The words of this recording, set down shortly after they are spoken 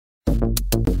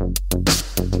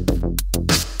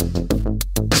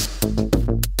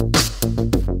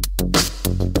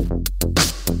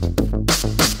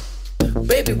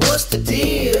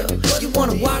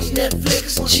watch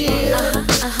Netflix and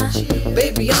chill.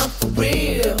 Baby, I'm for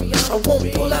real. I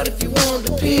won't pull out if you want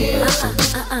the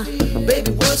pill.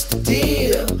 Baby, what's the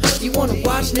deal? You wanna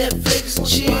watch Netflix and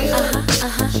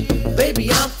chill?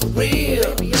 Baby, I'm for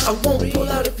real. I won't pull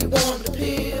out if you want the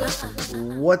pill.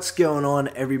 What's going on,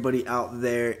 everybody out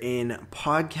there in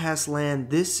podcast land?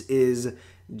 This is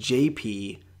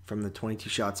JP from the 22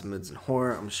 Shots of Moods and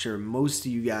Horror. I'm sure most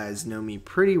of you guys know me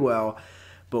pretty well,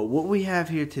 but what we have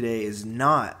here today is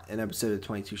not an episode of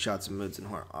 22 Shots of Moods and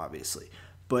Horror, obviously.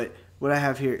 But what I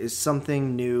have here is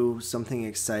something new, something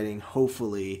exciting.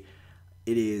 Hopefully,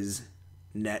 it is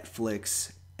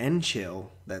Netflix and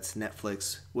Chill. That's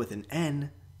Netflix with an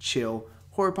N, Chill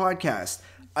Horror Podcast.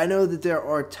 I know that there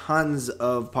are tons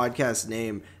of podcasts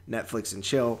named Netflix and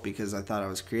Chill because I thought I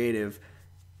was creative,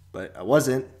 but I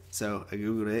wasn't. So I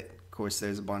Googled it. Of course,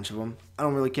 there's a bunch of them. I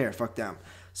don't really care. Fuck them.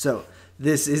 So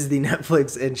this is the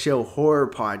Netflix and Chill Horror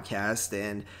Podcast.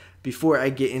 And before I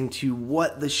get into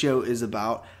what the show is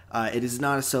about, it is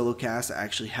not a solo cast. I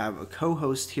actually have a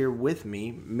co-host here with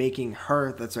me making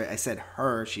her, that's right, I said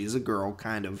her, she's a girl,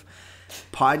 kind of,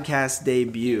 podcast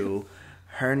debut.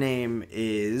 Her name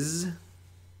is...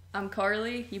 I'm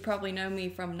Carly. You probably know me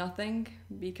from nothing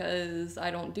because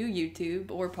I don't do YouTube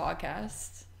or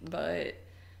podcasts, but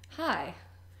hi.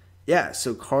 Yeah,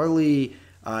 so Carly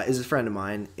is a friend of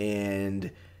mine,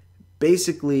 and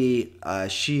basically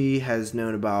she has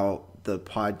known about the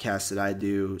podcast that I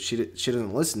do. She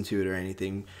doesn't listen to it or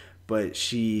anything, but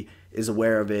she is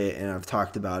aware of it, and I've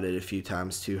talked about it a few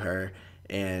times to her,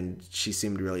 and she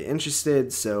seemed really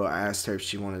interested, so I asked her if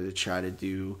she wanted to try to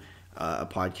do a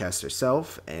podcast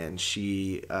herself, and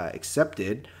she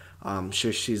accepted. I'm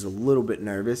sure she's a little bit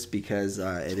nervous because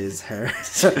it is her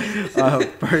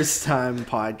first time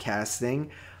podcasting,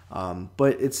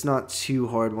 but it's not too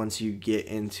hard once you get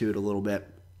into it a little bit.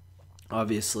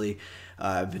 Obviously,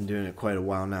 I've been doing it quite a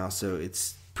while now, so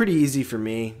it's pretty easy for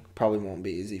me. Probably won't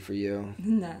be easy for you.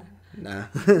 Nah.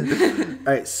 All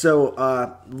right,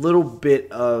 so little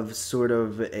bit of sort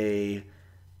of a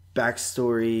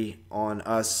backstory on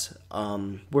us.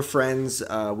 We're friends.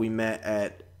 We met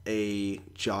at a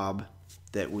job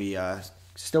that we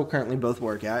still currently both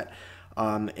work at,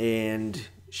 and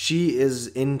she is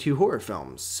into horror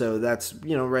films, so that's,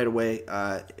 right away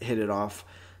hit it off.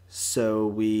 So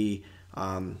we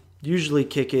usually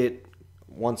kick it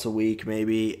once a week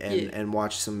maybe and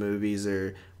watch some movies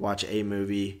or watch a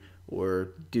movie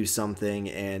or do something,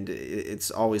 and it's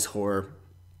always horror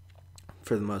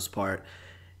for the most part.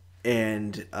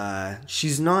 And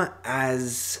she's not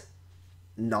as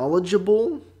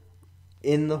knowledgeable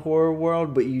in the horror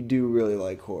world, but you do really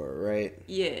like horror, right?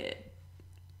 Yeah.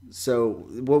 So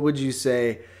what would you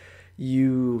say,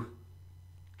 you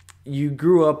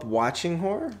grew up watching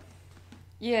horror?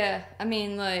 Yeah, I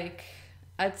mean,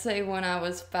 I'd say when I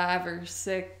was 5 or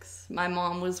 6, my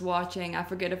mom was watching, I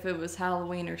forget if it was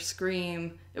Halloween or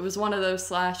Scream. It was one of those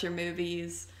slasher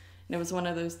movies. And it was one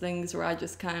of those things where I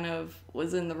just kind of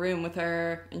was in the room with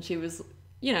her, and she was,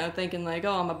 thinking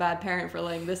oh, I'm a bad parent for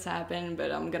letting this happen, but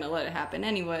I'm going to let it happen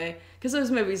anyway. Because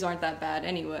those movies aren't that bad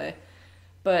anyway.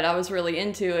 But I was really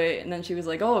into it, and then she was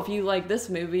like, oh, if you like this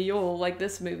movie, you'll like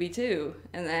this movie too.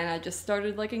 And then I just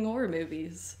started liking horror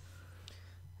movies.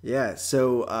 Yeah,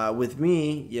 so with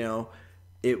me,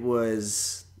 it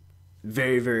was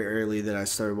very, very early that I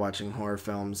started watching horror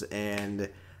films, and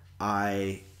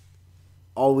I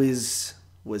always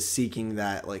was seeking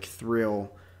that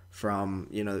thrill from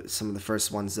some of the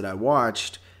first ones that I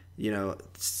watched,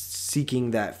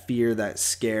 seeking that fear, that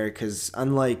scare, because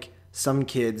unlike some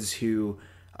kids who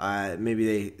maybe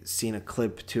they seen a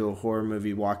clip to a horror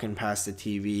movie walking past the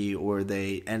TV, or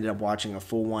they ended up watching a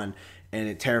full one and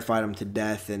it terrified them to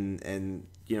death, and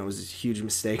it was a huge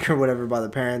mistake or whatever by the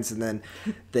parents, and then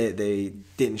they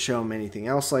didn't show them anything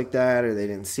else like that, or they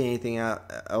didn't see anything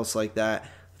else like that.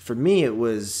 For me, it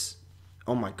was,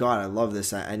 oh my God, I love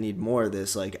this. I need more of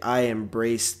this. I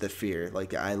embraced the fear.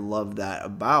 I love that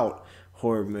about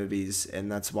horror movies,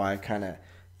 and that's why I kind of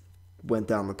went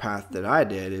down the path that I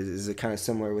did. Is it kind of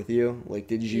similar with you?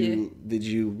 Did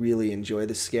you really enjoy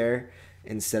the scare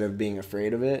instead of being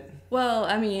afraid of it? Well,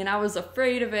 I mean, I was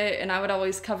afraid of it, and I would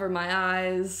always cover my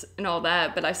eyes and all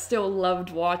that, but I still loved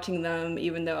watching them,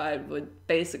 even though I would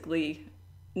basically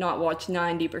not watch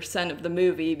 90% of the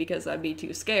movie because I'd be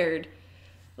too scared.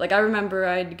 I remember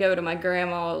I'd go to my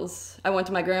grandma's. I went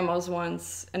to my grandma's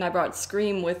once, and I brought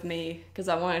Scream with me because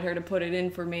I wanted her to put it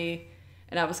in for me,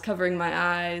 and I was covering my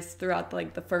eyes throughout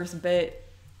the first bit,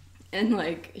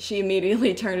 and she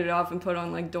immediately turned it off and put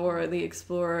on Dora the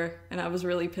Explorer, and I was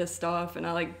really pissed off, and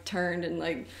I turned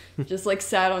and just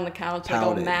sat on the couch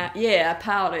all mad. Yeah, I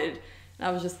pouted.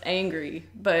 I was just angry.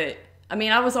 But, I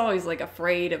mean, I was always, like,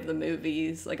 afraid of the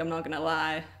movies. Like, I'm not gonna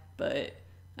lie. But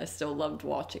I still loved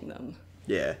watching them.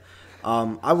 Yeah.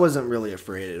 I wasn't really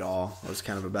afraid at all. I was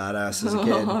kind of a badass as a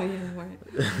kid. Oh, yeah, right.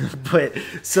 But,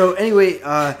 so anyway,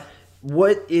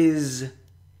 what is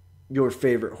your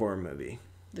favorite horror movie?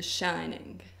 The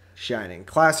Shining. Shining.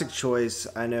 Classic choice.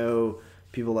 I know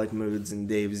people like Moods and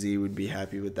Dave Z would be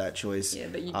happy with that choice. Yeah,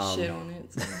 but you shit on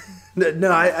it. So.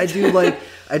 No, I do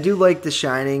like The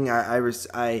Shining. I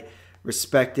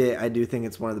respect it. I do think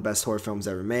it's one of the best horror films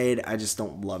ever made. I just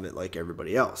don't love it like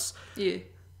everybody else. Yeah.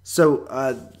 So,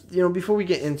 before we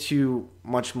get into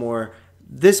much more,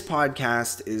 this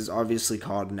podcast is obviously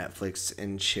called Netflix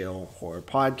and Chill Horror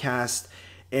Podcast.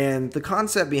 And the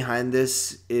concept behind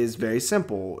this is very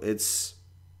simple.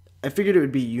 I figured it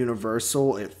would be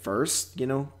universal at first,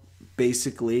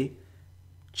 basically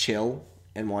chill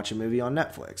and watch a movie on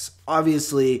Netflix.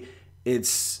 Obviously,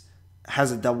 has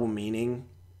a double meaning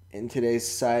in today's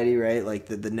society, right? Like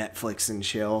the Netflix and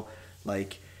chill,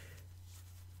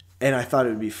 and I thought it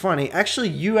would be funny. Actually,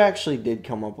 you did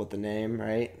come up with the name,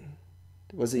 right?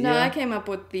 Was it you? No, I came up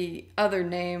with the other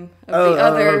name of the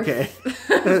other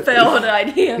failed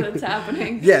idea that's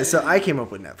happening. Yeah, so I came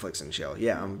up with Netflix and chill.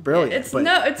 Yeah, I'm brilliant. It's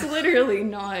literally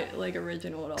not like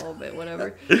original at all, but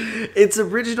whatever. It's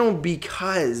original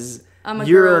because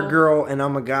you're a girl and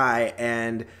I'm a guy,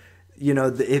 and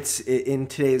it's in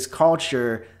today's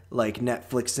culture like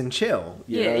Netflix and chill.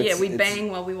 We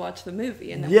bang while we watch the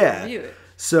movie and then we review it.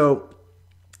 So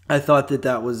I thought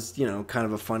that was, kind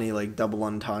of a funny, like, double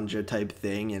entendre type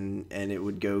thing, and it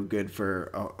would go good for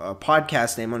a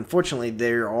podcast name. Unfortunately,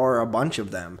 there are a bunch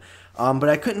of them. But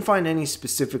I couldn't find any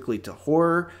specifically to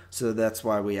horror, so that's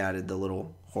why we added the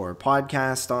little horror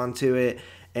podcast onto it.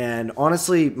 And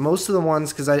honestly, most of the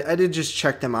ones, because I did just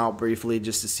check them out briefly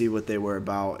just to see what they were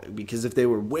about, because if they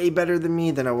were way better than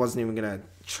me, then I wasn't even going to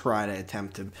try to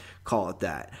attempt to call it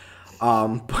that.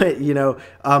 But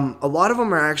a lot of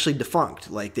them are actually defunct.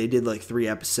 Like, they did like 3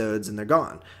 episodes and they're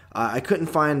gone. I couldn't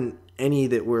find any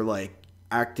that were like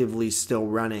actively still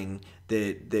running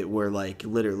that were like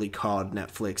literally called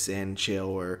Netflix and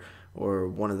Chill or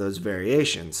one of those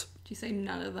variations. Did you say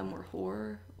none of them were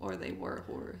horror, or they were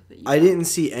horror? I didn't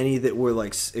see any that were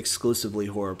like exclusively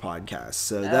horror podcasts.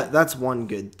 So that's one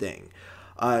good thing.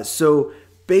 So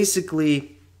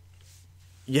basically,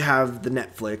 you have the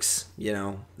Netflix,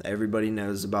 everybody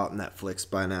knows about Netflix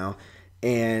by now,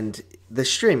 and the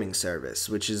streaming service,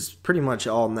 which is pretty much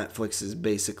all Netflix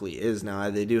basically is now.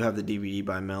 They do have the DVD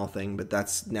by mail thing, but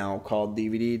that's now called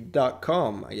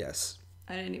DVD.com, I guess.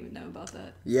 I didn't even know about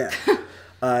that. Yeah.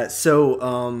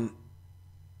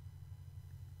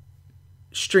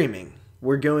 Streaming.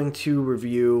 We're going to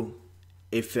review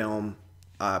a film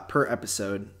per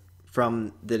episode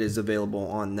that is available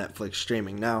on Netflix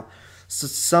streaming. Now, so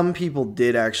some people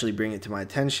did actually bring it to my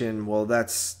attention. Well,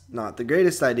 that's not the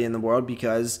greatest idea in the world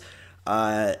because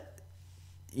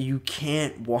you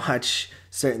can't watch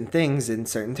certain things in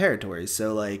certain territories.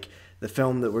 So, like, the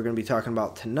film that we're going to be talking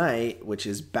about tonight, which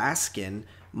is Baskin,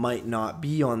 might not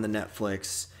be on the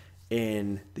Netflix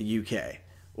in the UK.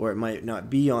 Or it might not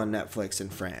be on Netflix in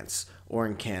France or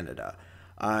in Canada.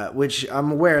 Which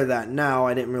I'm aware of that now.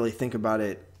 I didn't really think about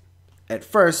it at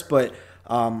first. But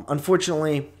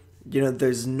unfortunately,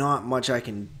 there's not much I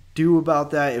can do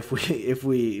about that. If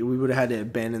we would have had to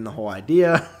abandon the whole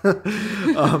idea. But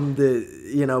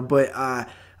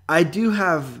I do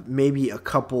have maybe a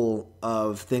couple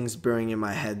of things brewing in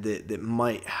my head that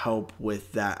might help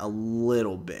with that a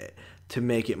little bit to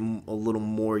make it a little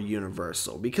more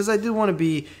universal, because I do want to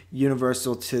be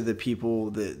universal to the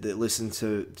people that listen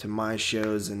to my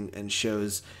shows and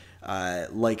shows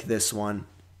like this one.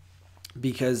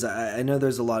 Because I know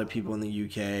there's a lot of people in the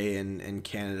UK and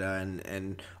Canada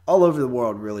and all over the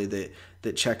world, really,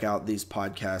 that check out these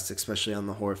podcasts, especially on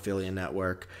the Horophilia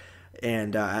Network.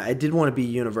 And I did want to be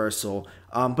universal.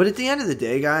 But at the end of the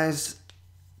day, guys,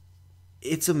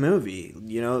 it's a movie.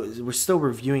 We're still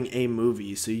reviewing a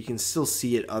movie, so you can still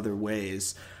see it other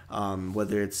ways.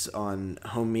 Whether it's on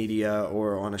home media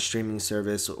or on a streaming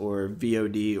service or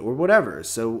VOD or whatever.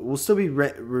 So we'll still be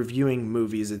reviewing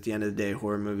movies at the end of the day,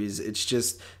 horror movies. It's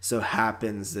just so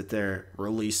happens that they're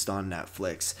released on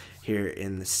Netflix here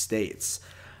in the States.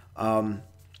 And,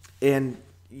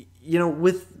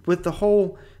 with the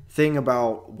whole thing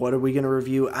about what are we going to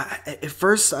review, at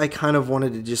first I kind of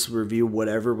wanted to just review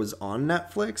whatever was on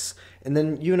Netflix. And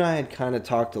then you and I had kind of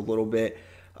talked a little bit,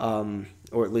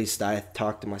 or at least I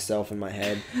talked to myself in my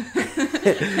head.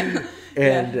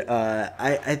 And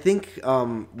I think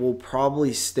we'll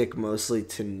probably stick mostly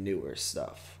to newer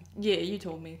stuff. Yeah, you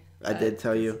told me. I did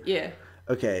tell you? Yeah.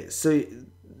 Okay, so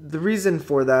the reason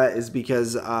for that is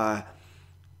because I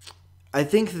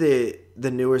think that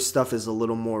the newer stuff is a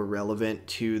little more relevant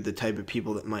to the type of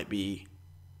people that might be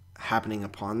happening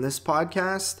upon this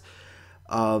podcast.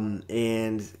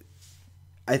 And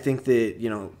I think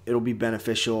that, it'll be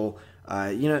beneficial.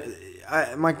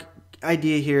 My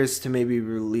idea here is to maybe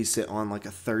release it on like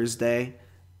a Thursday,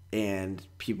 and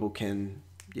people can,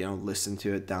 listen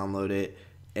to it, download it,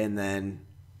 and then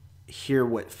hear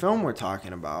what film we're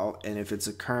talking about. And if it's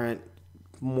a current,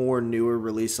 more newer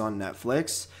release on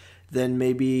Netflix, then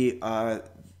maybe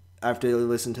after they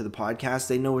listen to the podcast,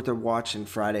 they know what they're watching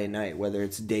Friday night, whether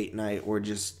it's date night or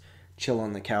just chill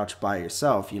on the couch by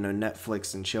yourself,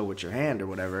 Netflix and chill with your hand or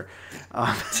whatever.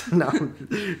 No,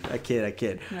 I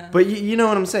kid. No. But you know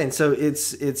what I'm saying. So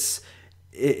it's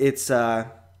I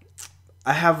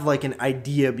have like an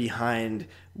idea behind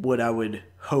what I would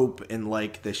hope and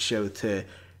like the show to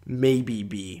maybe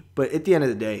be. But at the end of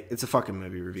the day, it's a fucking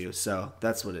movie review, so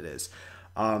that's what it is.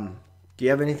 Do you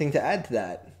have anything to add to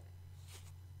that?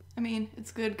 I mean,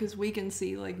 it's good because we can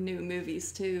see like new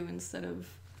movies too instead of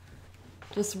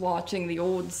just watching the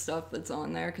old stuff that's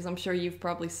on there, because I'm sure you've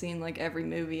probably seen like every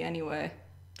movie anyway.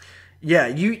 Yeah,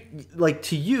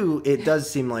 to you, it does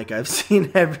seem like I've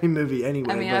seen every movie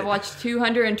anyway. I mean, I watched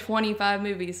 225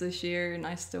 movies this year, and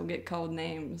I still get called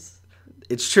names.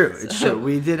 It's true. It's true.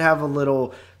 We did have a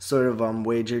little sort of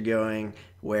wager going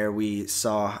where we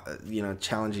saw,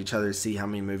 challenge each other to see how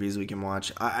many movies we can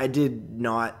watch. I did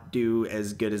not do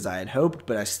as good as I had hoped,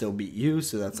 but I still beat you,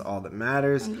 so that's all that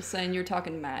matters. I'm just saying, you're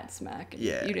talking mad smack, and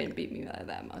you didn't beat me by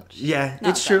that much. Yeah,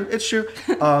 it's true. It's true.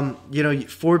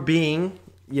 For being,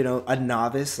 a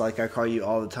novice, like I call you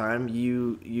all the time,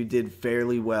 you did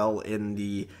fairly well in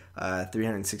the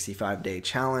 365-day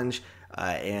challenge,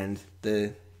 and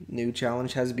the new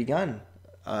challenge has begun.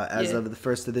 As of the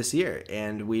first of this year,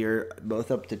 and we are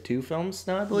both up to 2 films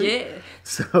now, I believe. Yeah.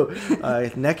 So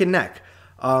neck and neck.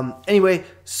 Anyway,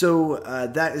 so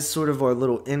that is sort of our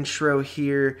little intro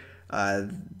here.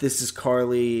 This is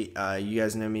Carly. You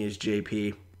guys know me as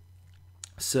JP.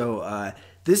 So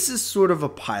this is sort of a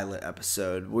pilot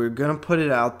episode. We're gonna put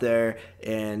it out there,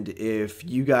 and if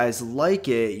you guys like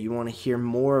it, you want to hear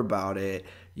more about it,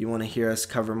 you want to hear us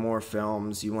cover more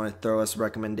films, you want to throw us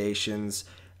recommendations,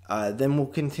 then we'll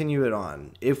continue it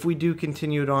on. If we do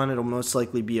continue it on, it'll most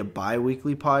likely be a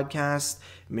bi-weekly podcast,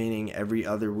 meaning every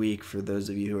other week for those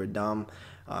of you who are dumb,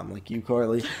 like you,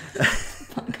 Carly.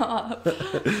 Fuck off.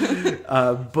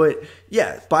 But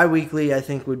yeah, bi-weekly I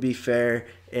think would be fair,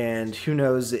 and who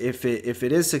knows if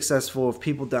it is successful, if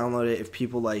people download it, if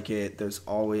people like it, there's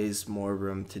always more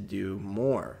room to do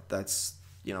more. That's,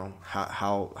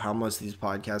 how most of these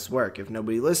podcasts work. If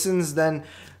nobody listens, then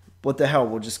what the hell,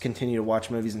 we'll just continue to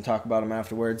watch movies and talk about them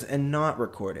afterwards and not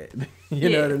record it. You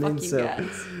know what I mean?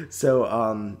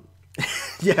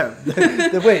 Yeah,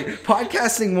 wait,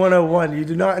 podcasting 101, you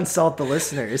do not insult the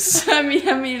listeners. I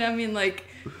mean, like,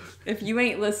 if you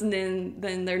ain't listening,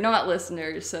 then they're not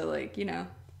listeners, so, like,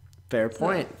 Fair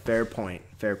point.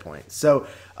 So,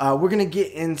 we're going to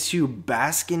get into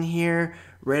Baskin here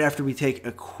right after we take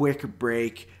a quick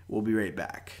break. We'll be right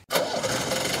back.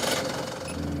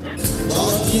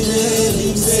 Kalk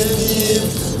gidelim sevdiğim,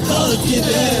 kalk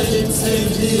gidelim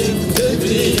sevdiğim,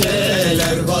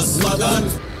 devriyeler basmadan.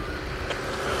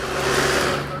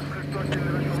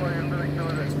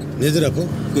 Nedir Apo?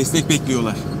 Destek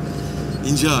bekliyorlar.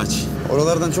 İnce ağaç.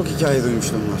 Oralardan çok hikaye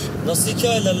duymuştum var. Nasıl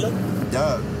hikayeler lan?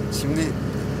 Ya şimdi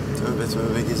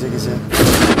tövbe gece.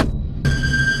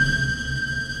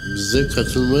 Bize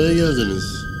katılmaya geldiniz.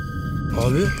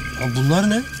 Abi bunlar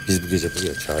ne? Biz bu gece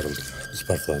buraya çağrıldık.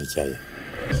 İspatlar hikaye.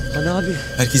 Hani abi?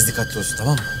 Herkes dikkatli olsun,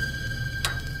 tamam mı?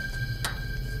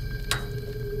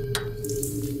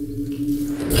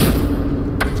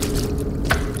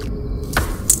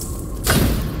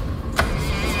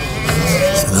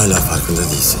 Sen hala farkında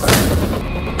değilsin.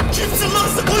 Kimsin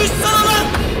lan? Konuşsana lan!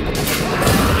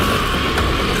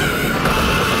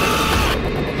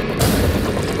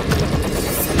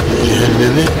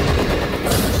 Cehennemi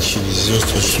içinizde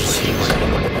taşırsınız.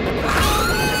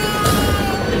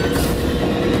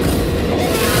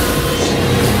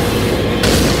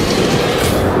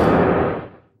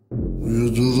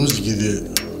 Uyuduğunuz gibi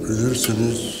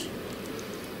ölürsünüz,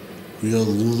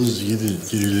 uyandığınız gibi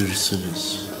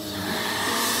dirilirsiniz.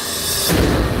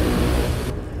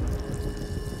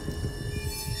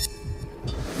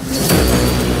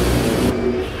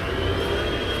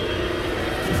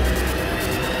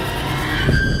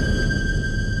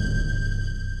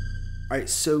 All right,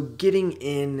 so getting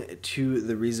into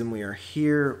the reason we are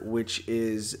here, which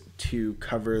is to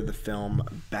cover the film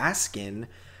Baskin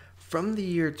from the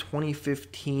year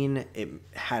 2015. It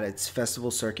had its festival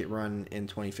circuit run in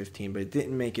 2015, but it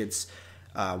didn't make its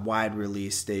wide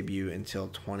release debut until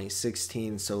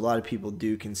 2016. So a lot of people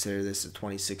do consider this a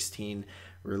 2016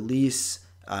 release.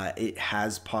 It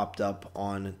has popped up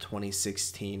on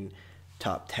 2016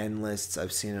 top 10 lists.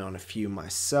 I've seen it on a few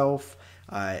myself,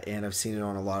 and I've seen it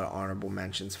on a lot of honorable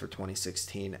mentions for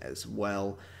 2016 as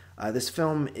well. This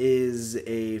film is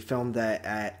a film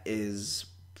that is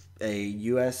a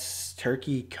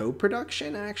U.S.-Turkey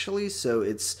co-production, actually. So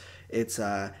it's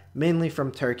mainly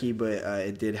from Turkey, but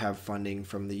it did have funding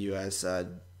from the U.S.,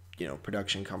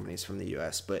 production companies from the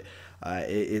U.S., but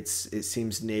it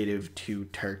seems native to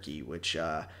Turkey, which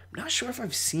I'm not sure if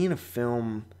I've seen a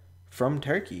film from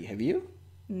Turkey. Have you?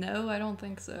 No, I don't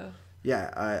think so.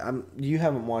 Yeah, you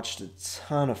haven't watched a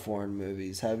ton of foreign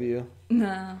movies, have you?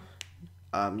 No.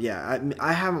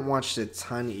 I haven't watched a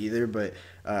ton either, but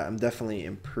I'm definitely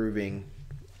improving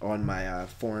on my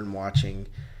foreign watching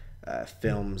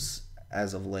films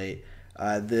as of late.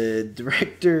 The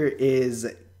director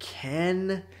is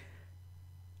Ken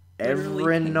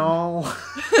Evrenol.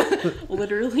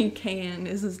 Literally Can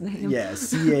is his name. Yeah,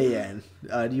 C-A-N.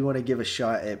 Do you want to give a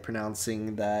shot at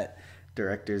pronouncing that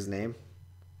director's name?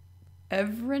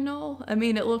 Evrenol? I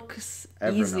mean, it looks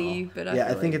Evrenol. easy, but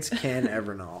I think it's Ken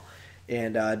Evrenol.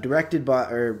 And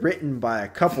written by a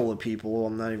couple of people.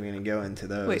 I'm not even going to go into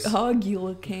those. Wait,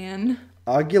 Ogulacan.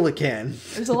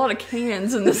 Ogulacan. There's a lot of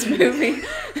cans in this movie.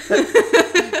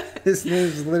 His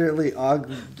name's literally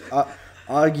Ogulacan.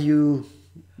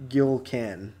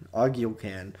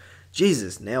 Ogulacan.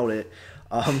 Jesus, nailed it.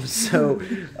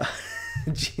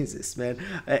 Jesus, man.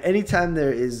 Anytime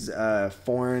there is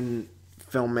foreign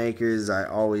filmmakers, I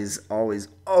always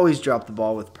drop the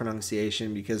ball with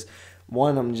pronunciation because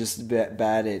one, I'm just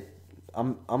bad at.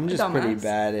 I'm just pretty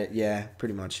bad at. Yeah,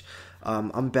 pretty much.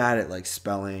 I'm bad at like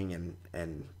spelling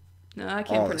and. No, I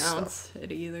can't pronounce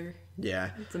it either.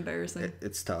 Yeah, it's embarrassing.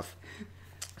 It's tough.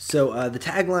 So the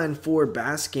tagline for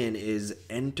Baskin is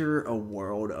 "Enter a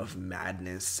world of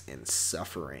madness and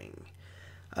suffering."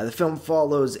 The film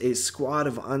follows a squad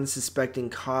of unsuspecting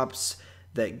cops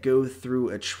that go through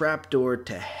a trapdoor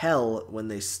to hell when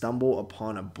they stumble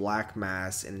upon a black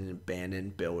mass in an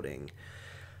abandoned building.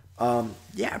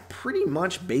 Pretty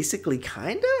much, basically,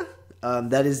 kinda.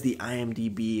 That is the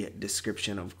IMDb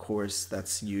description, of course.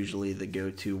 That's usually the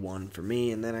go-to one for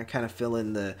me, and then I kind of fill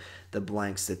in the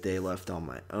blanks that they left on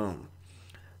my own.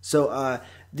 So,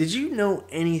 did you know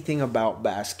anything about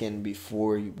Baskin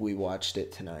before we watched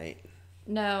it tonight?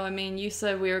 No, I mean, you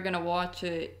said we were going to watch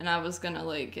it, and I was going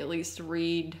to, at least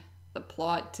read the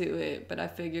plot to it, but I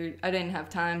figured I didn't have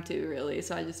time to, really,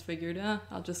 so I just figured,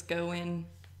 I'll just go in,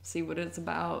 see what it's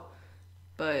about.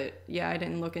 But, yeah, I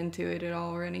didn't look into it at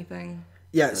all or anything.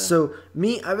 Yeah, so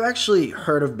I've actually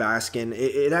heard of Baskin.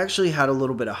 It actually had a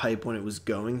little bit of hype when it was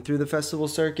going through the festival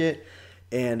circuit,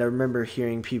 and I remember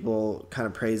hearing people kind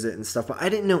of praise it and stuff, but I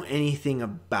didn't know anything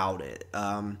about it.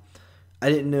 I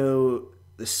didn't know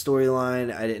the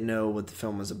storyline. I didn't know what the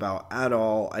film was about at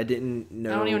all. I didn't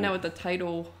know. I don't even know what the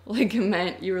title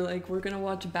meant. You were like, "We're gonna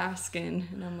watch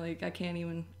Baskin," and I'm like, I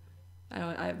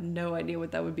have no idea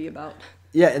what that would be about.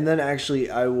 Yeah, and then actually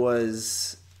I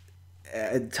was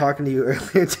talking to you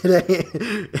earlier today,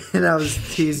 and I was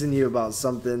teasing you about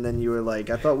something. Then you were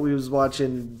like, "I thought we was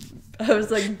watching." I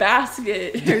was like,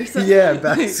 Basket or something. Yeah,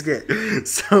 Basket.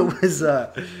 So it was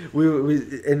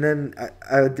we and then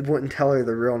I wouldn't tell her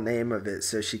the real name of it,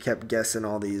 so she kept guessing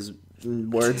all these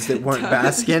words that weren't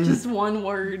Baskin. Just one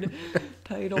word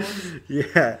titles.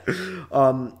 Yeah.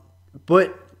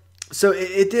 But so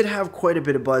it did have quite a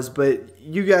bit of buzz, but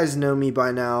you guys know me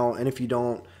by now, and if you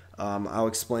don't, I'll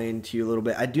explain to you a little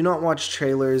bit. I do not watch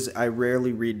trailers. I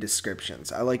rarely read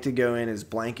descriptions. I like to go in as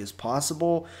blank as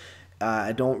possible.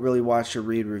 I don't really watch or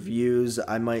read reviews.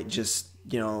 I might just,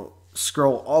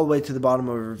 scroll all the way to the bottom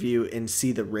of a review and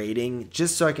see the rating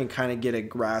just so I can kind of get a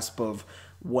grasp of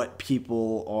what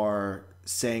people are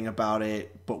saying about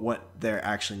it, but what they're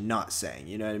actually not saying.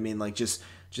 You know what I mean? Like just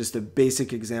a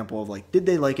basic example of did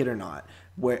they like it or not?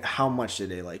 How much did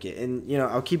they like it? And,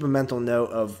 I'll keep a mental note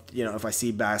of, if I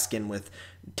see Baskin with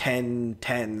 10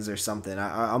 tens or something,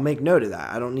 I'll make note of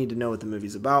that. I don't need to know what the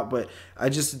movie's about, but I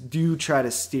just do try to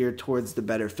steer towards the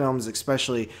better films,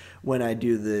 especially when I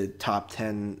do the top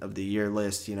 10 of the year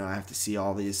list. I have to see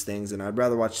all these things, and I'd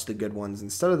rather watch the good ones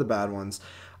instead of the bad ones.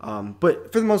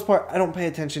 But for the most part, I don't pay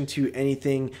attention to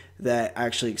anything that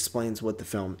actually explains what the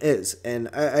film is. And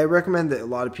I recommend that a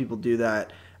lot of people do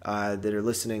that that are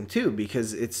listening too,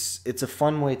 because it's a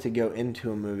fun way to go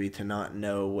into a movie to not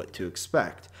know what to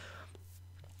expect.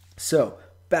 So,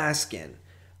 Baskin.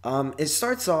 It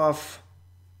starts off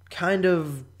kind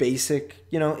of basic.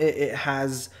 You know, it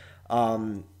has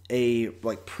a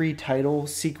like pre-title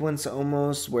sequence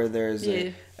almost, where there's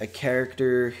a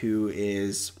character who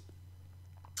is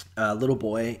a little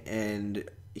boy, and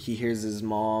he hears his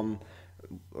mom,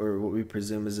 or what we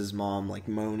presume is his mom, like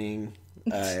moaning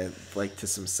like to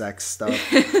some sex stuff.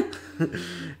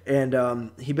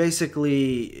 And he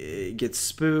basically gets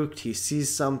spooked. He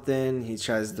sees something. He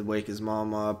tries to wake his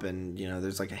mom up, and you know,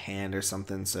 there's like a hand or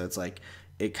something, so it's like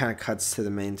it kind of cuts to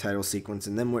the main title sequence,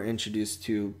 and then we're introduced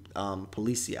to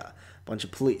Policia, a bunch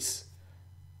of police.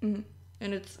 And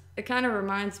it kind of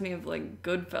reminds me of like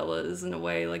Goodfellas in a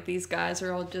way. Like these guys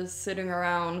are all just sitting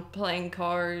around playing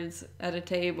cards at a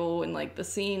table, and like the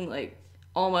scene like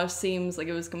almost seems like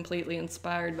it was completely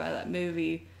inspired by that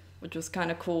movie, which was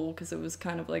kind of cool because it was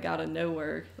kind of like out of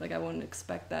nowhere. Like I wouldn't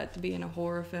expect that to be in a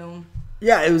horror film.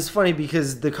 Yeah, it was funny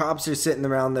because the cops are sitting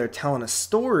around there telling a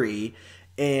story,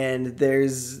 and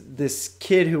there's this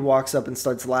kid who walks up and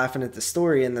starts laughing at the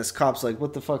story, and this cop's like,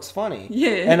 "What the fuck's funny?"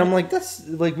 Yeah. And I'm like, "That's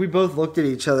like," we both looked at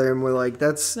each other and we're like,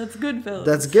 "That's Goodfellas."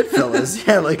 That's Goodfellas."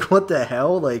 Yeah, like what the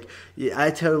hell? Like, yeah, I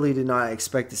totally did not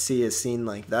expect to see a scene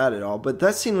like that at all. But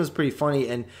that scene was pretty funny,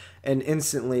 and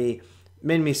instantly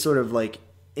made me sort of like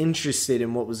interested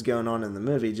in what was going on in the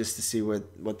movie, just to see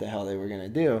what the hell they were gonna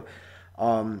do.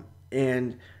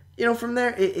 And you know, from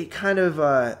there it kind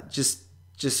of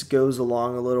just goes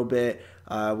along a little bit.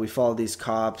 We follow these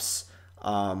cops,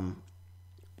 and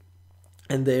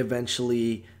they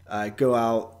eventually go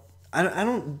out. I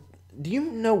don't. Do you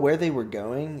know where they were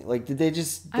going? Like, did they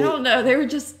just? I don't know. They were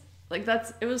just like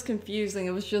it was confusing.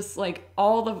 It was just like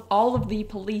all of the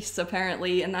police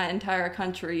apparently in that entire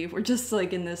country were just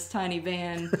like in this tiny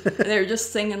van. And they were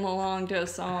just singing along to a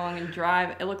song and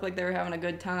driving. It looked like they were having a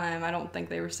good time. I don't think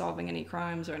they were solving any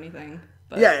crimes or anything.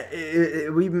 But yeah,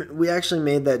 we actually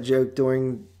made that joke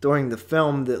during the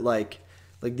film that like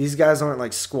these guys aren't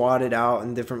like squatted out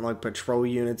in different like patrol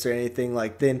units or anything.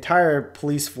 Like the entire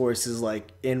police force is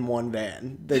like in one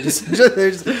van. They're just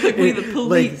like we the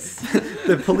police. Like,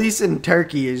 the police in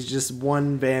Turkey is just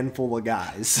one van full of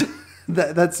guys.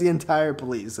 That's the entire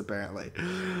police apparently.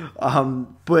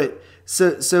 But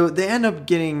so they end up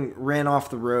getting ran off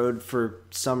the road for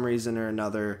some reason or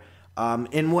another.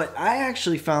 And what I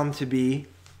actually found to be,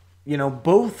 you know,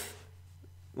 both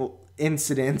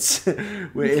incidents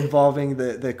involving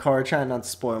the car, trying not to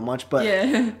spoil much,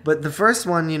 but but the first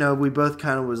one, you know, we both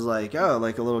kind of was like, oh,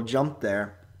 like a little jump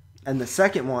there. And the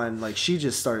second one, like, she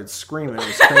just started screaming. It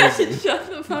was crazy.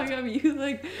 Shut the fuck up. You,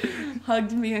 like,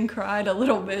 hugged me and cried a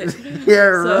little bit. Yeah,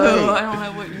 right. So, I don't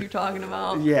know what you're talking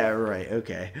about. Yeah, right.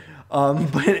 Okay.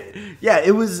 But, yeah, it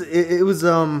was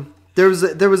there was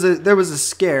a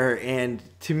scare, and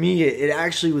to me, it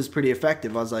actually was pretty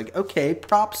effective. I was like, okay,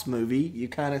 props movie. You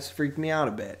kind of freaked me out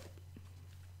a bit.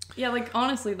 Yeah, like,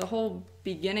 honestly, the whole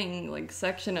beginning, like,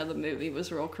 section of the movie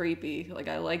was real creepy. Like,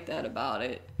 I like that about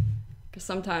it. Because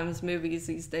sometimes movies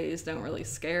these days don't really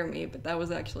scare me, but that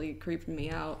was actually creeping me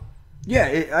out.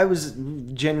 Yeah, I was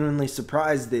genuinely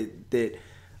surprised that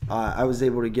I was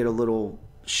able to get a little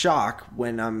shock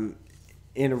when I'm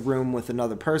in a room with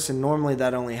another person. Normally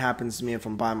that only happens to me if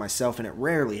I'm by myself, and it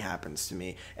rarely happens to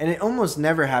me. And it almost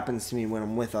never happens to me when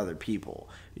I'm with other people.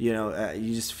 You know,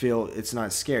 you just feel it's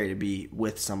not scary to be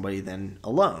with somebody than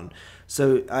alone.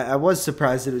 So I was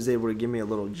surprised that it was able to give me a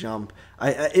little jump.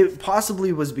 It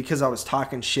possibly was because I was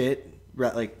talking shit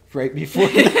right before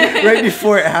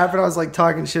it happened. I was like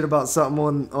talking shit about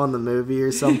something on the movie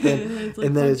or something,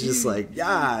 and then it's just like,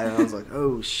 yeah, and I was like,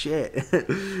 oh shit.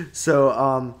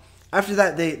 So after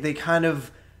that, they kind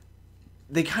of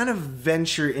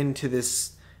venture into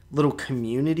this little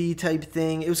community type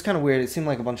thing. It was kind of weird. It seemed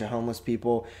like a bunch of homeless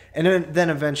people, and then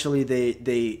eventually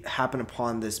they happen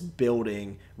upon this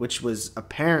building, which was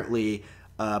apparently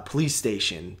a police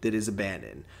station that is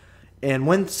abandoned. And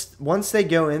once they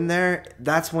go in there,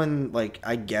 that's when, like,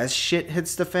 I guess shit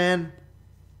hits the fan.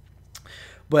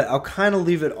 But I'll kind of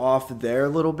leave it off there a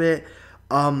little bit.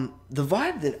 The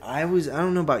vibe that I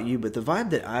don't know about you, but the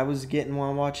vibe that I was getting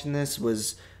while watching this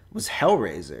was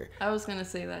Hellraiser. I was going to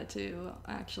say that too,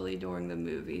 actually, during the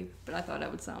movie, but I thought I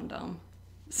would sound dumb.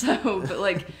 So, but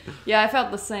like, yeah, I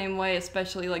felt the same way,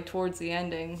 especially like towards the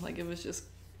ending. Like, it was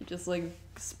just like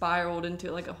spiraled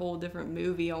into like a whole different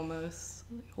movie almost,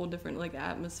 like, whole different like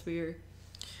atmosphere.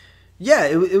 Yeah,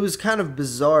 it was kind of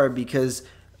bizarre because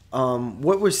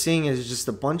what we're seeing is just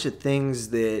a bunch of things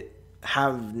that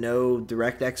have no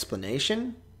direct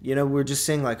explanation. You know, we're just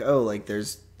seeing like, oh, like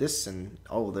there's this and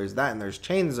oh, there's that and there's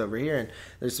chains over here and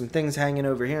there's some things hanging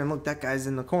over here and look, that guy's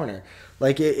in the corner.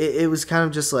 Like it was kind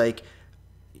of just like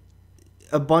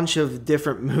a bunch of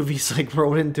different movies like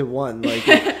rolled into one. Like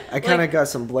I kind of got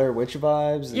some Blair Witch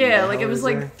vibes. And Yeah, like it was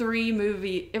like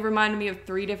it reminded me of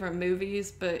 3 different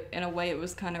movies, but in a way it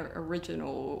was kind of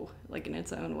original, like in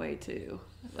its own way too.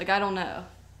 Like I don't know.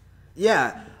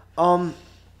 Yeah.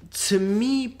 To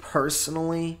me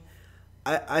personally,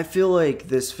 I feel like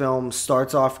this film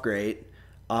starts off great.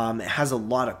 It has a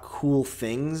lot of cool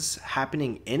things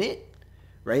happening in it.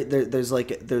 Right? There's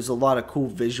a lot of cool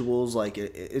visuals. Like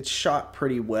it's shot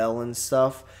pretty well and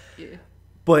stuff. Yeah.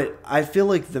 But I feel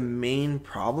like the main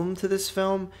problem to this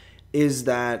film is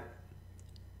that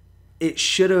it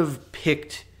should have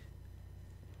picked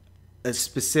a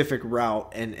specific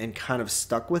route and kind of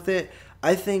stuck with it.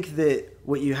 I think that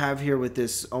what you have here with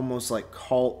this almost like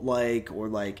cult-like or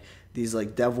like these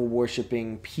like devil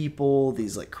worshipping people,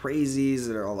 these like crazies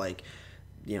that are all like,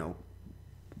 you know,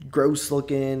 gross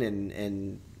looking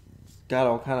and got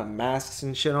all kind of masks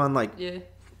and shit on, like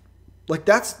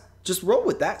that's just roll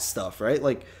with that stuff, right?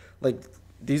 Like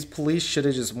these police should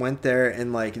have just went there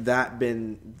and like that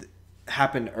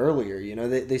happened earlier, you know.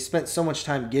 They spent so much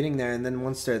time getting there, and then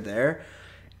once they're there,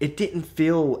 it didn't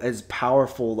feel as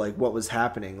powerful like what was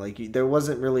happening. Like there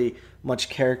wasn't really much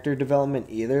character development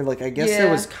either. Like I guess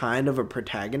there was kind of a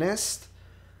protagonist,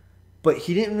 but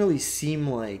he didn't really seem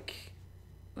like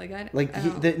you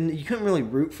couldn't really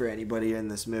root for anybody in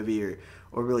this movie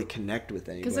or really connect with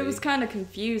anybody. Because it was kind of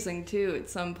confusing too at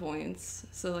some points.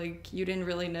 So like you didn't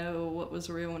really know what was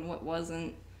real and what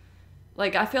wasn't.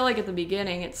 Like I feel like at the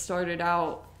beginning it started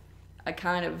out, I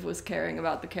kind of was caring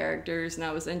about the characters and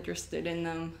I was interested in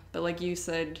them. But like you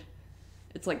said,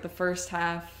 it's like the first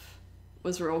half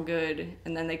was real good,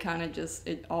 and then they kind of just,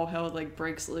 it all hell like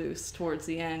breaks loose towards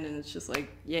the end, and it's just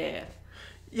like, yeah.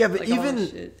 Yeah, but like,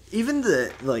 even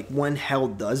the like when hell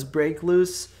does break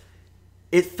loose,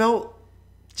 it felt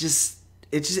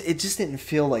it just didn't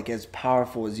feel like as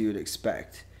powerful as you would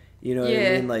expect. You know what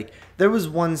I mean? Like there was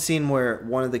one scene where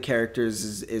one of the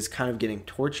characters is kind of getting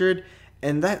tortured,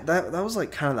 and that was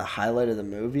like kind of the highlight of the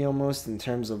movie almost in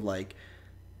terms of like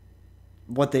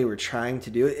what they were trying to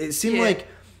do. It seemed like,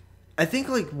 I think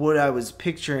like what I was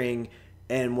picturing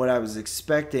and what I was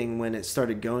expecting when it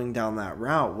started going down that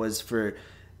route was for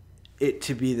it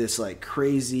to be this like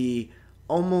crazy,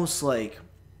 almost like,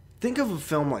 think of a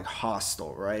film like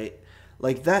Hostel, right?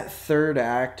 Like that third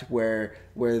act where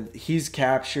he's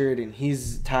captured and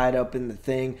he's tied up in the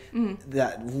thing,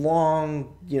 that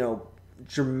long, you know,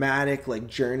 dramatic like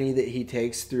journey that he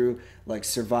takes through like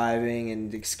surviving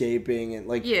and escaping, and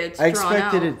like I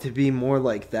expected it to be more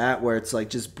like that, where it's like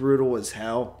just brutal as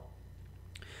hell,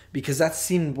 because that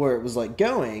seemed where it was like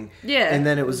going. And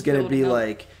then it was gonna be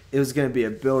like, it was gonna be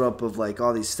a build up of like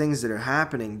all these things that are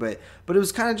happening, but it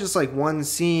was kind of just like one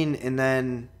scene and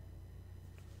then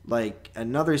like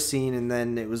another scene, and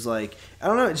then it was like, I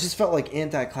don't know, it just felt like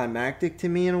anticlimactic to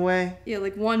me in a way. Yeah,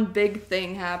 like one big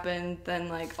thing happened, then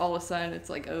like all of a sudden it's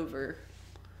like over,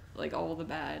 like all the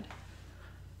bad.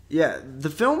 Yeah, the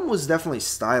film was definitely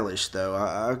stylish though.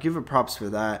 I'll give it props for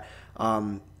that.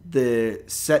 The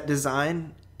set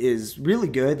design is really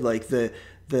good. Like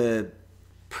the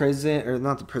prison, or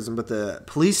not the prison, but the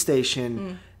police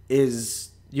station is,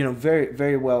 you know, very,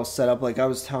 very well set up. Like I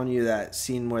was telling you that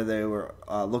scene where they were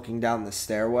looking down the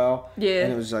stairwell. Yeah.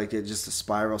 And it was like just a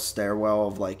spiral stairwell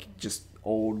of like just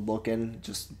old looking,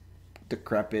 just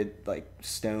decrepit, like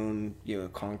stone, you know,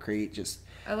 concrete, just.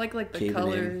 I like the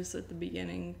colors at the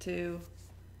beginning too.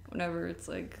 Whenever it's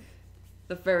like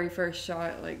the very first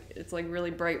shot, like it's like really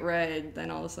bright red,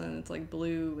 then all of a sudden it's like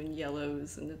blue and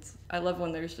yellows, and I love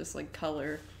when there's just like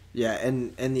color. Yeah,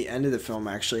 and the end of the film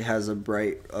actually has a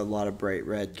lot of bright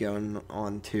red going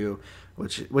on too,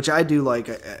 which I do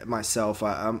like myself.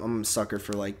 I'm a sucker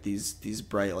for like these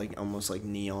bright, like almost like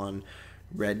neon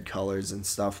red colors and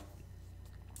stuff.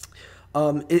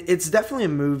 It's definitely a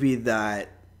movie that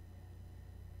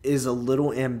is a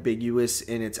little ambiguous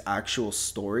in its actual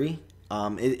story.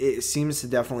 It seems to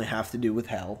definitely have to do with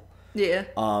hell. Yeah.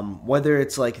 Whether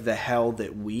it's like the hell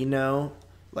that we know,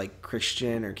 like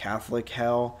Christian or Catholic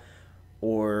hell,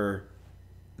 or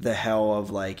the hell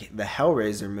of like the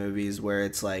Hellraiser movies, where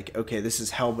it's like, okay, this is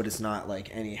hell, but it's not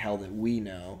like any hell that we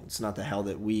know. It's not the hell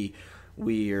that we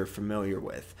are familiar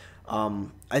with.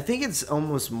 I think it's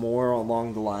almost more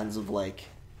along the lines of like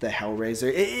the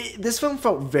Hellraiser. This film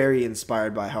felt very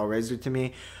inspired by Hellraiser to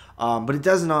me. But it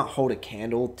does not hold a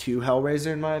candle to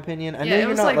Hellraiser, in my opinion. I know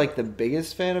you're not like the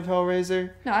biggest fan of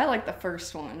Hellraiser. No, I like the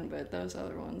first one, but those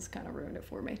other ones kind of ruined it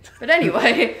for me. But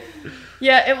anyway,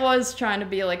 yeah, it was trying to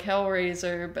be like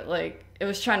Hellraiser, but like it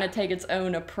was trying to take its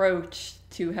own approach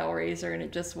to Hellraiser, and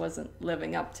it just wasn't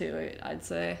living up to it, I'd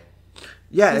say.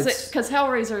 Yeah, it's because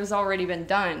Hellraiser has already been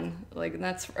done. Like, and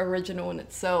that's original in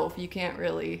itself. You can't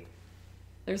really.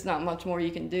 There's not much more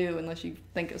you can do unless you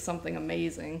think of something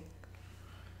amazing.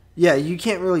 yeah, you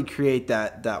can't really create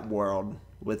that world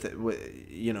with it.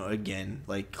 Again,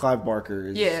 like Clive Barker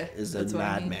is a that's what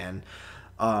I mean.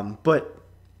 madman. But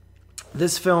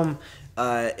this film,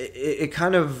 it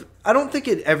kind of, I don't think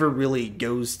it ever really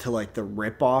goes to like the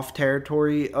rip-off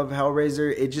territory of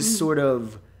Hellraiser. It just sort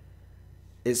of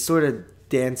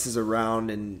dances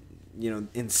around and,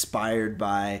 inspired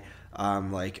by,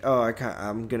 like, oh,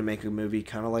 I'm gonna make a movie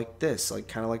kind of like this, like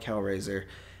kind of like Hellraiser.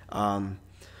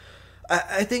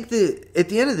 I think that at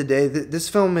the end of the day, this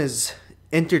film is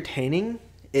entertaining.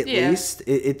 At least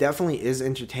it definitely is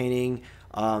entertaining.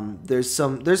 There's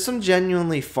some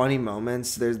genuinely funny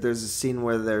moments. There's a scene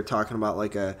where they're talking about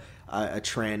like a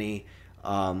tranny,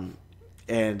 and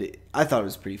I thought it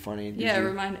was pretty funny.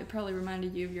 It probably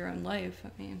reminded you of your own life. I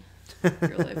mean,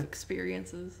 your life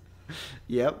experiences.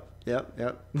 Yep. Yeah,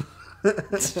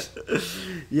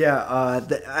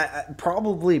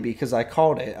 probably because I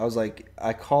called it.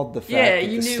 I called the fact that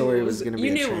the story was going to be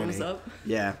a tranny. You knew what was up.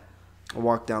 Yeah, I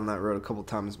walked down that road a couple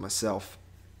times myself.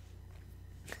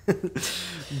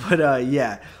 But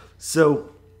yeah, so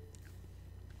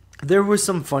there were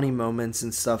some funny moments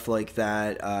and stuff like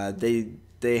that.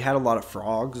 They had a lot of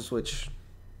frogs, which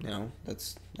they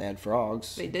had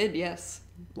frogs. They did, yes.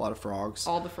 A lot of frogs.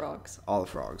 All the frogs.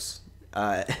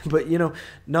 But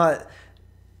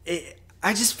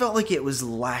I just felt like it was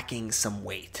lacking some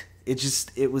weight.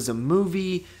 It was a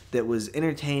movie that was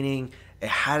entertaining. It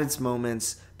had its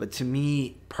moments, but to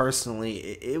me personally,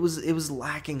 it was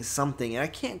lacking something, and I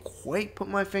can't quite put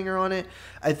my finger on it.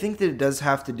 I think that it does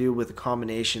have to do with a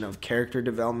combination of character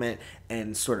development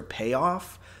and sort of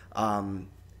payoff.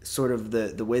 Sort of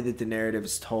the way that the narrative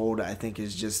is told, I think,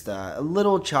 is just a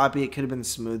little choppy. It could have been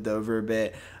smoothed over a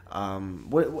bit.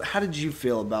 How did you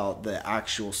feel about the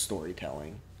actual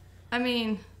storytelling? I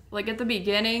mean, like at the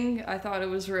beginning, I thought it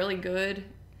was really good.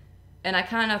 And I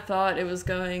kind of thought it was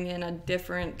going in a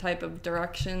different type of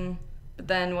direction. But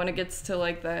then when it gets to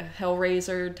like the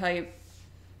Hellraiser type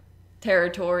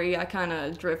territory, I kind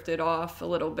of drifted off a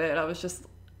little bit. I was just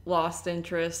lost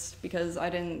interest because I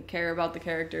didn't care about the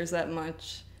characters that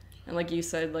much. And like you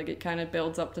said, like it kind of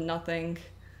builds up to nothing.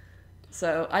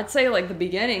 So I'd say like the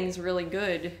beginning's really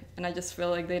good. And I just feel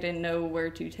like they didn't know where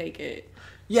to take it.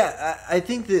 Yeah, I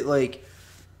think that like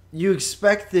you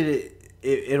expect that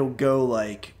it'll go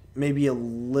like maybe a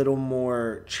little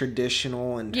more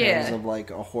traditional in terms of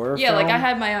like a horror film. Like I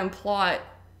had my own plot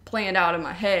planned out in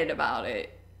my head about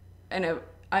it, and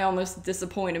I almost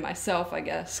disappointed myself, I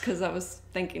guess, because I was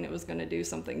thinking it was going to do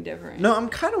something different. No, I'm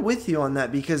kind of with you on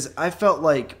that because I felt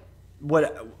like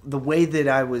the way that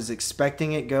I was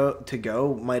expecting it to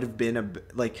go might have been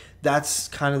like that's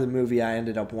kind of the movie I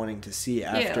ended up wanting to see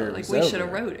after it was we over. should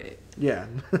have wrote it. Yeah.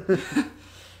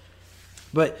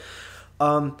 But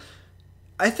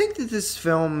I think that this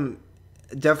film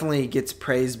definitely gets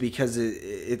praised because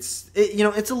it's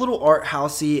a little art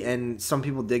housey, and some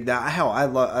people dig that. I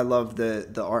love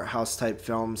the art house type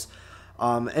films,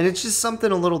 and it's just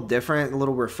something a little different, a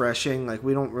little refreshing. Like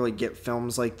we don't really get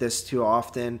films like this too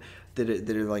often that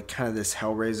are like kind of this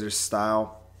Hellraiser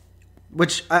style.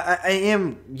 Which I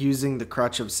am using the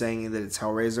crutch of saying that it's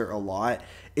Hellraiser a lot.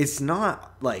 It's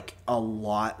not like a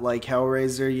lot like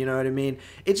Hellraiser, you know what I mean?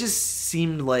 It just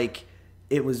seemed like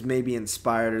it was maybe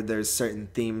inspired, or there's certain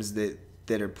themes that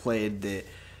are played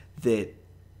that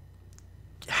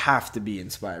have to be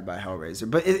inspired by Hellraiser.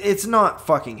 But it's not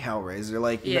fucking Hellraiser.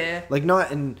 Like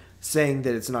not in saying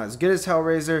that it's not as good as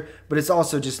Hellraiser, but it's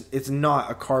also just, it's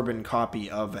not a carbon copy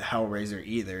of Hellraiser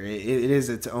either. It is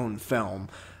its own film.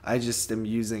 I just am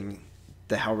using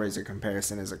the Hellraiser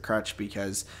comparison as a crutch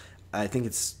because I think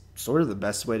it's sort of the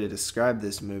best way to describe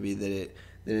this movie, that it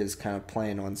is kind of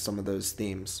playing on some of those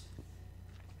themes.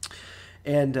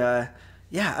 And I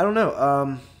don't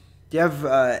know. Do you have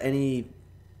any,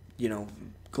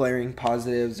 glaring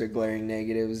positives or glaring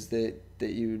negatives that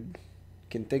you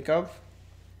can think of?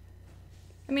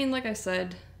 I mean, like I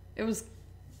said,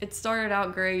 it started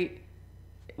out great,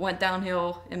 it went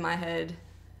downhill in my head,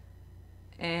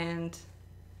 and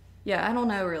yeah, I don't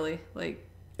know really. Like,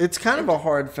 it's kind of a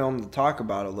hard film to talk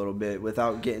about a little bit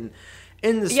without getting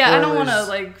in the spoilers. Yeah, I don't want to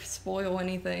like spoil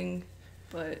anything,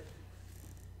 but.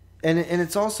 And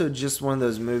it's also just one of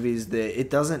those movies that it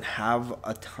doesn't have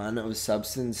a ton of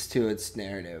substance to its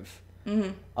narrative.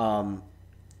 Mm-hmm.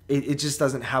 It just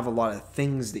doesn't have a lot of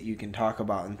things that you can talk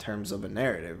about in terms of a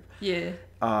narrative. Yeah.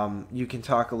 You can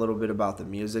talk a little bit about the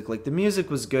music. Like, the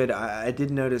music was good. I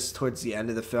did notice towards the end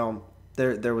of the film,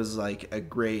 there was like a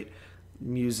great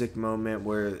music moment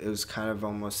where it was kind of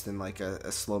almost in like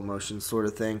a slow motion sort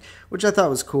of thing, which I thought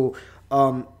was cool.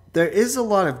 There is a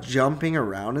lot of jumping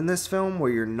around in this film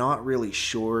where you're not really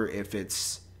sure if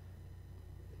it's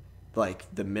like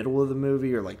the middle of the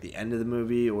movie or like the end of the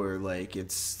movie, or like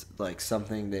it's like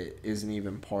something that isn't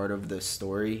even part of the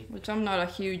story. Which I'm not a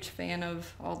huge fan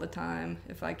of all the time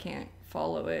if I can't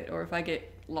follow it or if I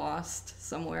get lost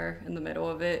somewhere in the middle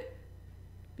of it,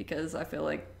 because I feel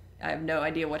like I have no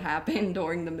idea what happened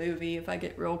during the movie if I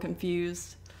get real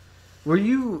confused. Were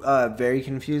you very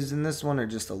confused in this one, or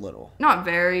just a little? Not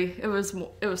very. It was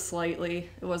slightly.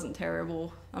 It wasn't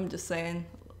terrible. I'm just saying.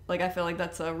 Like, I feel like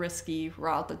that's a risky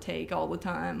route to take all the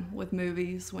time with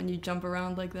movies when you jump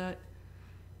around like that.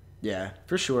 Yeah,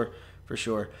 for sure.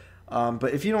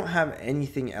 But if you don't have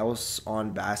anything else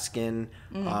on Baskin,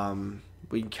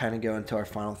 we can kind of go into our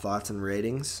final thoughts and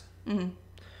ratings.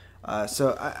 Mm-hmm.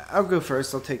 So I'll go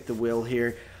first. I'll take the wheel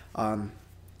here,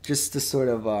 just to sort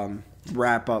of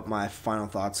wrap up my final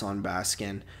thoughts on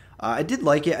Baskin. I did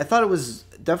like it. I thought it was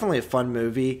definitely a fun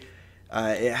movie.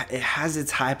 It has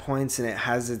its high points and it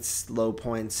has its low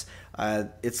points.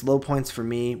 Its low points for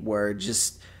me were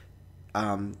just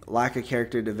lack of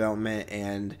character development,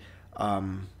 and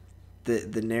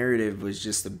the narrative was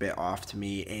just a bit off to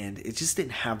me, and it just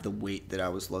didn't have the weight that I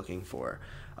was looking for.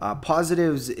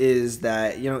 Positives is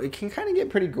that, you know, it can kind of get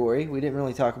pretty gory. We didn't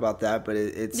really talk about that, but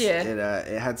it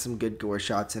had some good gore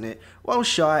shots in it. Well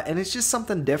shot, and it's just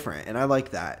something different, and I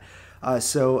like that.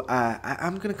 So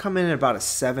I'm going to come in at about a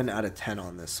 7 out of 10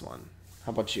 on this one.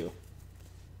 How about you?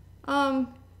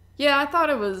 Yeah, I thought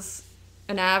it was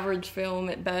an average film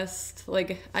at best.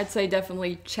 Like, I'd say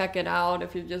definitely check it out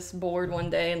if you're just bored one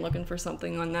day and looking for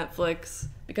something on Netflix,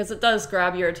 because it does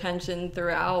grab your attention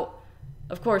throughout.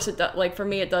 Of course, like, for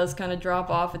me, it does kind of drop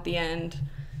off at the end,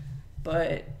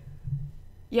 but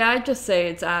yeah, I'd just say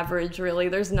it's average, really.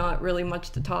 There's not really much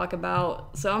to talk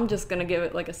about, so I'm just gonna give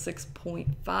it like a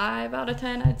 6.5 out of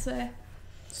 10, I'd say.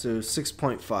 So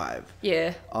 6.5.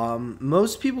 Yeah.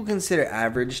 Most people consider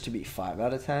average to be 5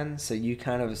 out of 10, so you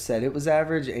kind of said it was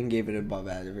average and gave it above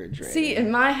average rating. See,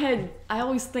 in my head, I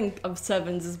always think of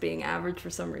 7s as being average for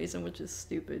some reason, which is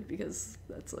stupid because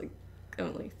that's like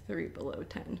only 3 below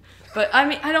 10. But I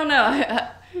mean, I don't know.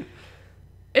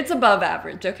 It's above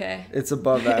average, okay? It's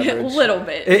above average. A little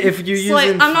bit. If you use,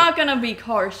 I'm not gonna be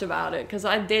harsh about it because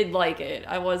I did like it.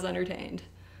 I was entertained.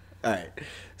 All right.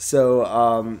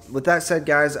 So with that said,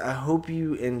 guys, I hope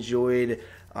you enjoyed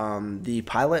the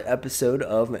pilot episode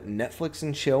of Netflix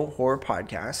and Chill Horror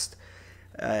Podcast.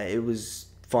 It was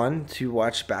fun to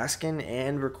watch Baskin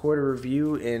and record a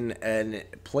review in a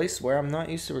place where I'm not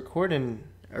used to recording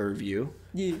a review.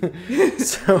 Yeah.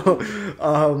 So,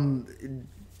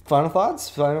 final thoughts?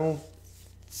 Final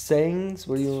sayings?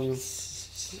 What do you...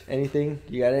 Anything?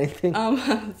 You got anything?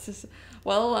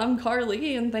 Well, I'm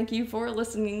Carly, and thank you for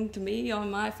listening to me on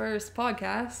my first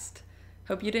podcast.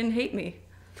 Hope you didn't hate me.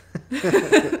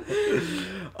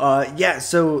 Yeah,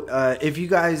 so if you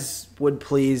guys would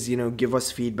please, give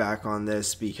us feedback on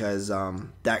this, because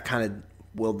that kind of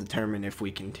will determine if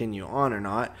we continue on or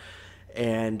not.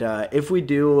 And if we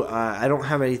do, I don't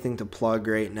have anything to plug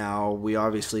right now. We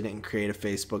obviously didn't create a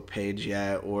Facebook page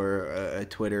yet, or a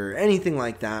Twitter, or anything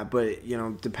like that. But,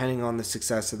 depending on the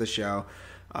success of the show,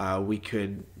 we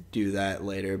could do that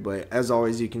later. But as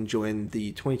always, you can join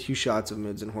the 22 Shots of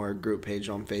Moods and Horror group page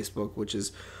on Facebook, which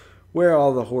is where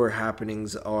all the horror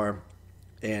happenings are.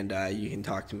 And you can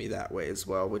talk to me that way as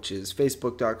well, which is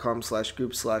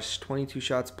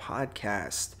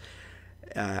facebook.com/group/22shotspodcast.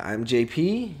 I'm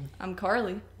JP. I'm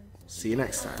Carly. See you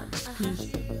next time.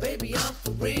 Baby, I'm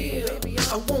for real.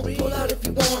 I won't pull out if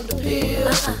you want the pill.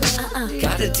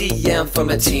 Got a DM from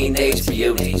a teenage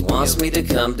beauty. Wants me to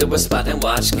come to a spot and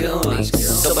watch Goonies.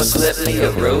 So I slipped me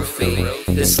a roofie.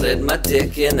 Then slid my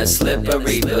dick in a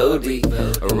slippery booty.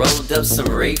 Rolled up some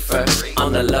reefer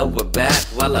on the lower back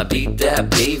while I beat that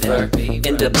beaver.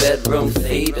 In the bedroom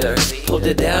theater. Pulled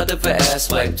it out of her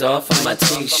ass, wiped off of my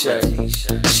t-shirt.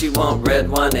 She want red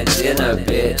wine and dinner,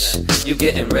 bitch. You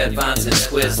getting red vines and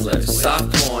Twizzlers.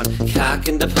 Soft porn,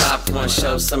 cocking the popcorn,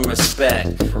 show some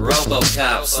respect.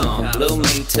 RoboCop song, blew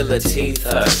me till the teeth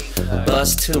hurt.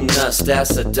 Bust two nuts,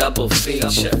 that's a double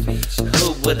feature.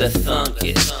 Who would've thunk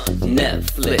it?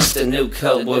 Netflix, the new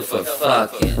code word for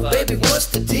fucking. Baby, what's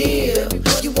the deal?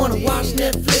 You wanna watch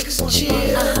Netflix and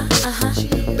chill?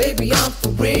 Baby, I'm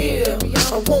for real.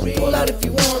 I won't pull out if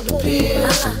you want the pill.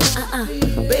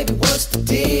 Baby, what's the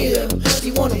deal?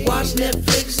 You wanna watch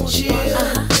Netflix and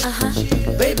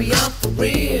chill? Baby, I'm for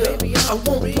real. I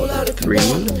won't pull out if you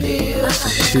want the pill.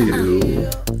 3,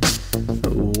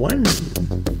 2, 1.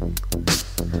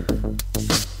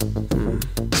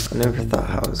 never thought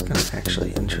how I was gonna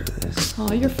actually intro this.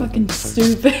 Oh, you're fucking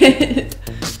stupid.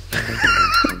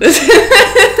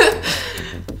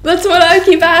 That's what I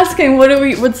keep asking.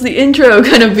 What's the intro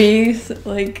gonna be?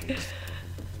 Like,